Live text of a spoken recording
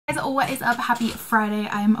Guys, what is up? Happy Friday.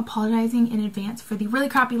 I am apologizing in advance for the really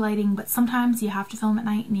crappy lighting, but sometimes you have to film at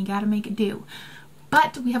night and you gotta make it do.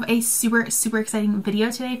 But we have a super exciting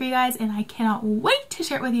video today for you guys, and I cannot wait to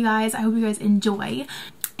share it with you guys. I hope you guys enjoy.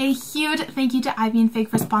 A huge thank you to Ivy and Fig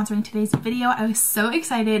for sponsoring today's video. I was so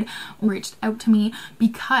excited when they reached out to me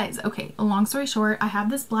because, okay, long story short, I have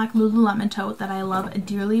this black Lululemon tote that I love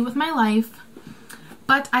dearly with my life.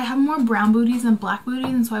 But I have more brown booties than black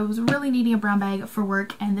booties, and so I was really needing a brown bag for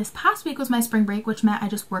work. And this past week was my spring break, which meant I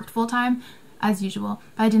just worked full time as usual.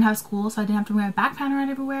 But I didn't have school, so I didn't have to bring my backpack around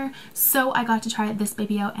everywhere. So I got to try this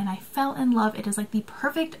baby out, and I fell in love. It is like the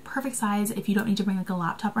perfect size if you don't need to bring like a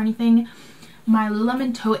laptop or anything. My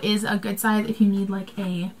Lululemon tote is a good size if you need like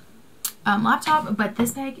a laptop, but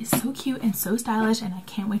this bag is so cute and so stylish, and I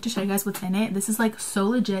can't wait to show you guys what's in it. This is like so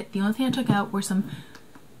legit. The only thing I took out were some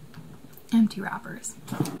empty wrappers.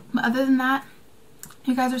 But other than that,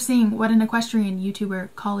 you guys are seeing what an equestrian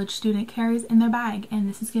YouTuber college student carries in their bag, and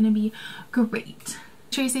this is going to be great.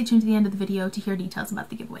 Make sure you stay tuned to the end of the video to hear details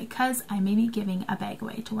about the giveaway, because I may be giving a bag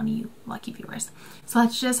away to one of you lucky viewers. So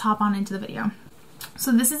let's just hop on into the video.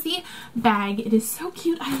 So this is the bag. It is so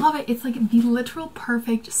cute. I love it. It's like the literal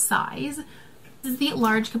perfect size. This is the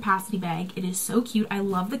large capacity bag. It is so cute. I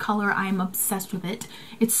love the color. I am obsessed with it.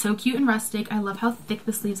 It's so cute and rustic. I love how thick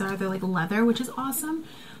the sleeves are. They're like leather, which is awesome.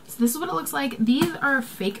 So this is what it looks like. These are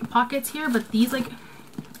fake pockets here, but these like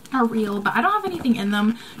are real, but I don't have anything in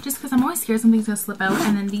them just because I'm always scared something's gonna slip out.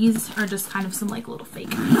 And then these are just kind of some like little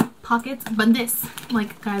fake pockets. But this,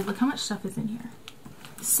 like, guys, look how much stuff is in here.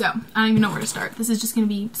 So I don't even know where to start. This is just going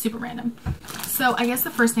to be super random. So I guess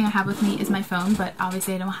the first thing I have with me is my phone, but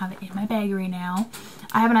obviously I don't have it in my bag right now.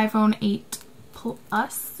 I have an iPhone 8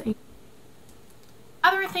 Plus.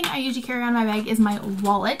 Other thing I usually carry on my bag is my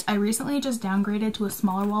wallet. I recently just downgraded to a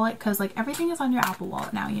smaller wallet because like everything is on your Apple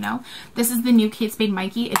Wallet now, you know. This is the new Kate Spade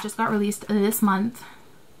Mikey. It just got released this month.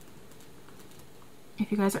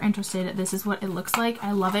 If you guys are interested, this is what it looks like.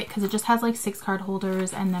 I love it because it just has like 6 card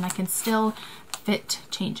holders, and then I can still fit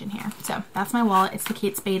change in here. So that's my wallet. It's the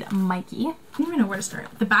Kate Spade Mikey. I don't even know where to start.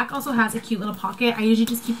 The back also has a cute little pocket. I usually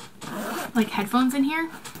just keep like headphones in here.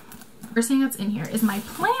 First thing that's in here is my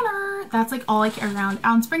planner. That's like all I carry around.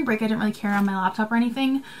 On spring break I didn't really carry on my laptop or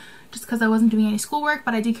anything just because I wasn't doing any schoolwork,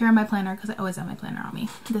 but I did carry on my planner because I always have my planner on me.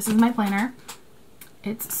 This is my planner.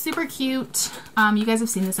 It's super cute. You guys have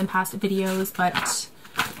seen this in past videos, but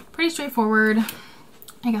pretty straightforward.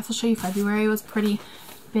 I guess I'll show you February. It was a pretty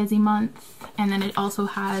busy month, and then it also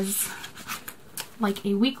has like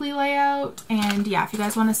a weekly layout. And yeah, if you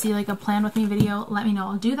guys want to see like a plan with me video, let me know.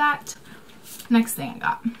 I'll do that. Next thing I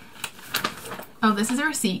got. Oh, this is a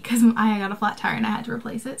receipt because I got a flat tire and I had to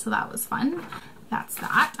replace it, so that was fun. That's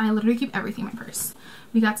that. I literally keep everything in my purse.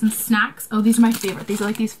 We got some snacks. Oh, these are my favorite. These are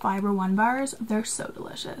like these Fiber One bars. They're so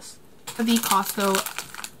delicious. The Costco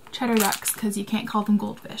cheddar ducks, because you can't call them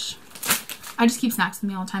goldfish. I just keep snacks with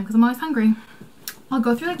me all the time because I'm always hungry. I'll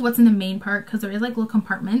go through like what's in the main part because there is like little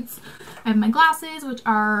compartments. I have my glasses, which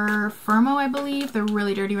are Firmo, I believe. They're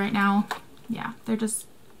really dirty right now. Yeah, they're just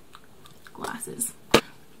glasses.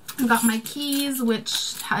 I've got my keys,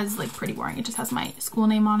 which has like pretty boring. It just has my school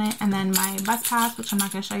name on it. And then my bus pass, which I'm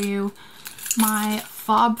not going to show you. My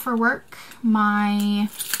fob for work. My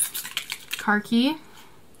car key.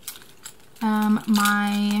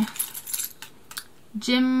 My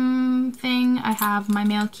gym thing. I have my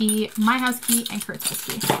mail key, my house key, and Kurt's house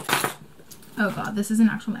key. Oh god, this is an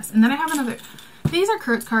actual mess. And then I have another. These are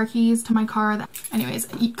Kurt's car keys to my car. Anyways,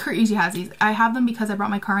 Kurt usually has these. I have them because I brought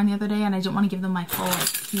my car in the other day and I didn't want to give them my full like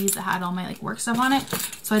keys that had all my like work stuff on it.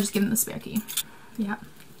 So I just give them the spare key. Yeah.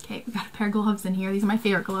 Okay, we got a pair of gloves in here. These are my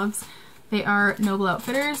favorite gloves. They are Noble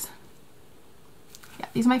Outfitters. Yeah,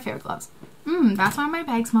 these are my favorite gloves. That's why my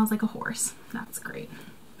bag smells like a horse. That's great.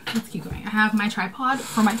 Let's keep going. I have my tripod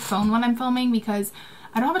for my phone when I'm filming because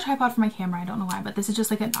I don't have a tripod for my camera. I don't know why, but this is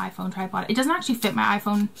just like an iPhone tripod. It doesn't actually fit my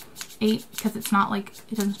iPhone 8 because it's not like,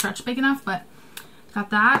 it doesn't stretch big enough, but got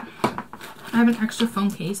that. I have an extra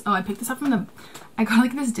phone case. Oh, I picked this up from I got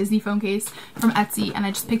like this Disney phone case from Etsy, and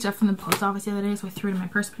I just picked it up from the post office the other day, so I threw it in my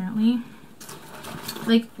purse apparently.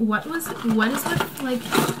 Like, what is with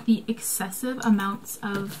like the excessive amounts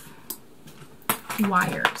of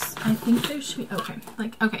wires? I think there should be, okay,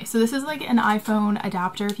 like, okay, so this is like an iPhone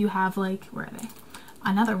adapter if you have like, where are they?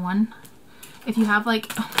 Another one. If you have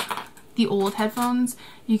like the old headphones,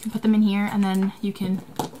 you can put them in here, and then you can,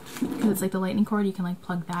 because it's like the lightning cord, you can like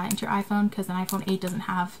plug that into your iPhone, because an iPhone 8 doesn't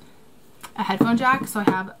have a headphone jack. So I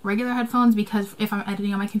have regular headphones because if I'm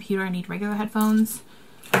editing on my computer I need regular headphones,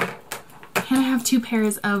 and I have 2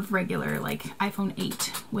 pairs of regular like iPhone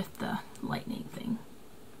 8 with the lightning thing.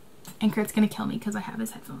 and Kurt's gonna kill me because I have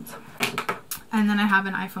his headphones. And then I have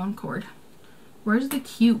an iPhone cord. Where's the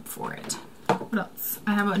cube for it? What else?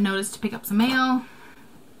 I have a notice to pick up some mail,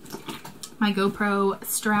 my GoPro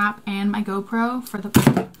strap, and my GoPro for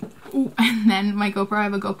the... Ooh, and then my GoPro, I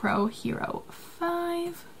have a GoPro Hero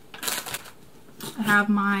 5. I have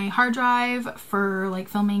my hard drive for like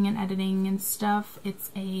filming and editing and stuff. It's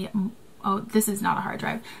a... Oh, this is not a hard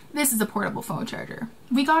drive. This is a portable phone charger.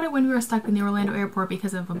 We got it when we were stuck in the Orlando airport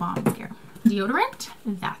because of a bomb scare. Deodorant,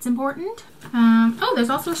 that's important. Oh, there's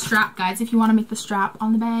also a strap, guys, if you want to make the strap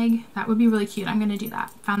on the bag. That would be really cute. I'm gonna do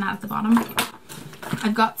that. Found that at the bottom.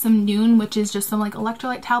 I've got some Noon, which is just some like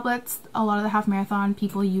electrolyte tablets. A lot of the half marathon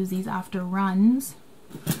people use these after runs.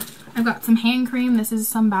 I've got some hand cream. This is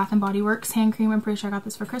some Bath & Body Works hand cream. I'm pretty sure I got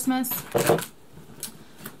this for Christmas.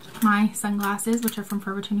 My sunglasses, which are from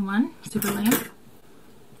Forever 21. Super lame.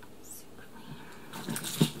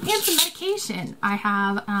 And some medication. I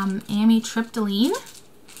have amitriptyline,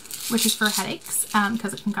 which is for headaches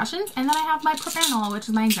because of concussions. And then I have my propranolol, which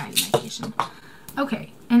is my anxiety medication.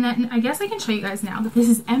 Okay, and then I guess I can show you guys now that this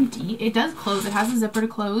is empty. It does close. It has a zipper to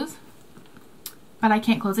close, but I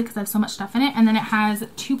can't close it because I have so much stuff in it. And then it has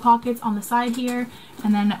 2 pockets on the side here,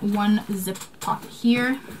 and then 1 zip pocket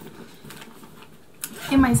here.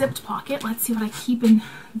 In my zipped pocket, let's see what I keep in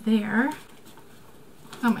there.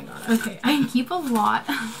 Oh my god, okay. I keep a lot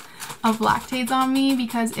of lactates on me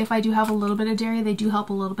because if I do have a little bit of dairy, they do help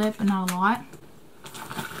a little bit, but not a lot.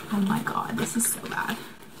 Oh my god, this is so bad.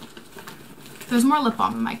 There's more lip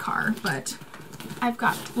balm in my car, but I've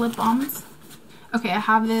got lip balms. Okay, I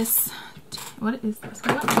have this. What is this?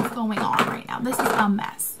 What is going on right now? This is a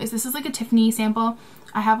mess. This is like a Tiffany sample.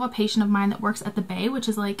 I have a patient of mine that works at the Bay, which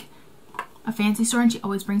is like a fancy store, and she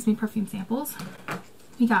always brings me perfume samples.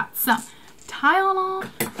 We got some Tylenol,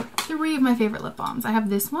 3 of my favorite lip balms. I have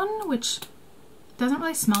this one, which doesn't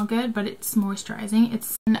really smell good, but it's moisturizing.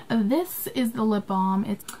 This is the lip balm.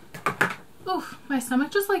 It's... Oof, my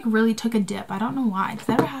stomach just like really took a dip. I don't know why. Does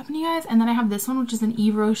that ever happen to you guys? And then I have this one, which is an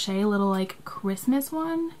Yves Rocher little like Christmas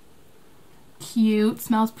one. Cute.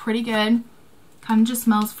 Smells pretty good. Kind of just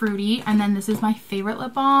smells fruity. And then this is my favorite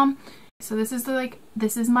lip balm. So this is the like,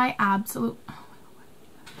 this is my absolute...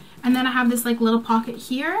 And then I have this like little pocket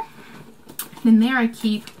here. And in there I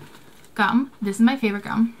keep gum. This is my favorite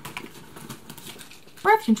gum.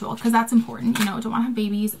 Birth control, because that's important, you know, don't want to have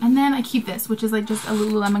babies. And then I keep this, which is like just a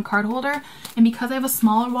Lululemon card holder. And because I have a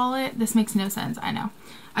smaller wallet, this makes no sense, I know.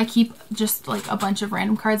 I keep just like a bunch of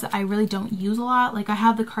random cards that I really don't use a lot. Like I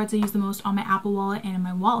have the cards I use the most on my Apple Wallet and in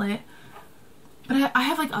my wallet. But I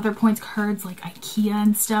have like other points cards like IKEA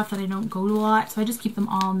and stuff that I don't go to a lot. So I just keep them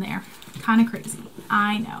all in there. Kind of crazy,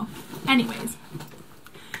 I know. Anyways.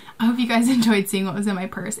 I hope you guys enjoyed seeing what was in my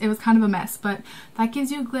purse. It was kind of a mess, but that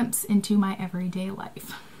gives you a glimpse into my everyday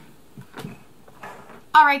life.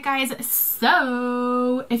 Alright guys,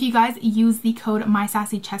 so if you guys use the code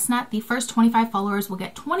MySassyChestnut, the first 25 followers will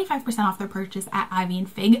get 25% off their purchase at Ivy &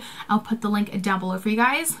 Fig. I'll put the link down below for you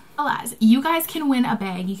guys. As you guys can win a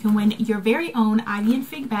bag. You can win your very own Ivy &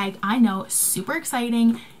 Fig bag. I know, super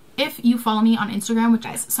exciting. If you follow me on Instagram, which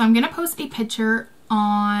guys, so I'm going to post a picture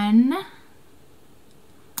on...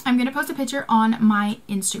 my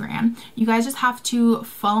Instagram. You guys just have to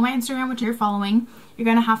follow my Instagram, which you're following. You're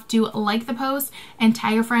going to have to like the post and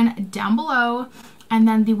tag a friend down below. And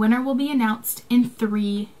then the winner will be announced in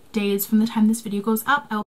 3 days from the time this video goes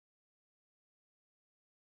up.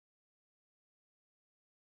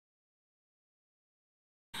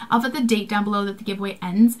 I'll put the date down below that the giveaway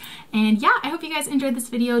ends. And yeah, I hope you guys enjoyed this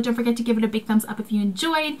video. Don't forget to give it a big thumbs up if you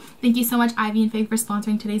enjoyed. Thank you so much, Ivy & Fig, for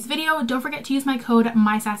sponsoring today's video. Don't forget to use my code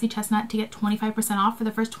MySassyChestnut to get 25% off for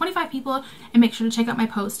the first 25 people. And make sure to check out my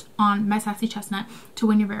post on MySassyChestnut to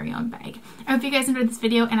win your very own bag. I hope you guys enjoyed this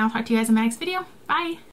video, and I'll talk to you guys in my next video. Bye!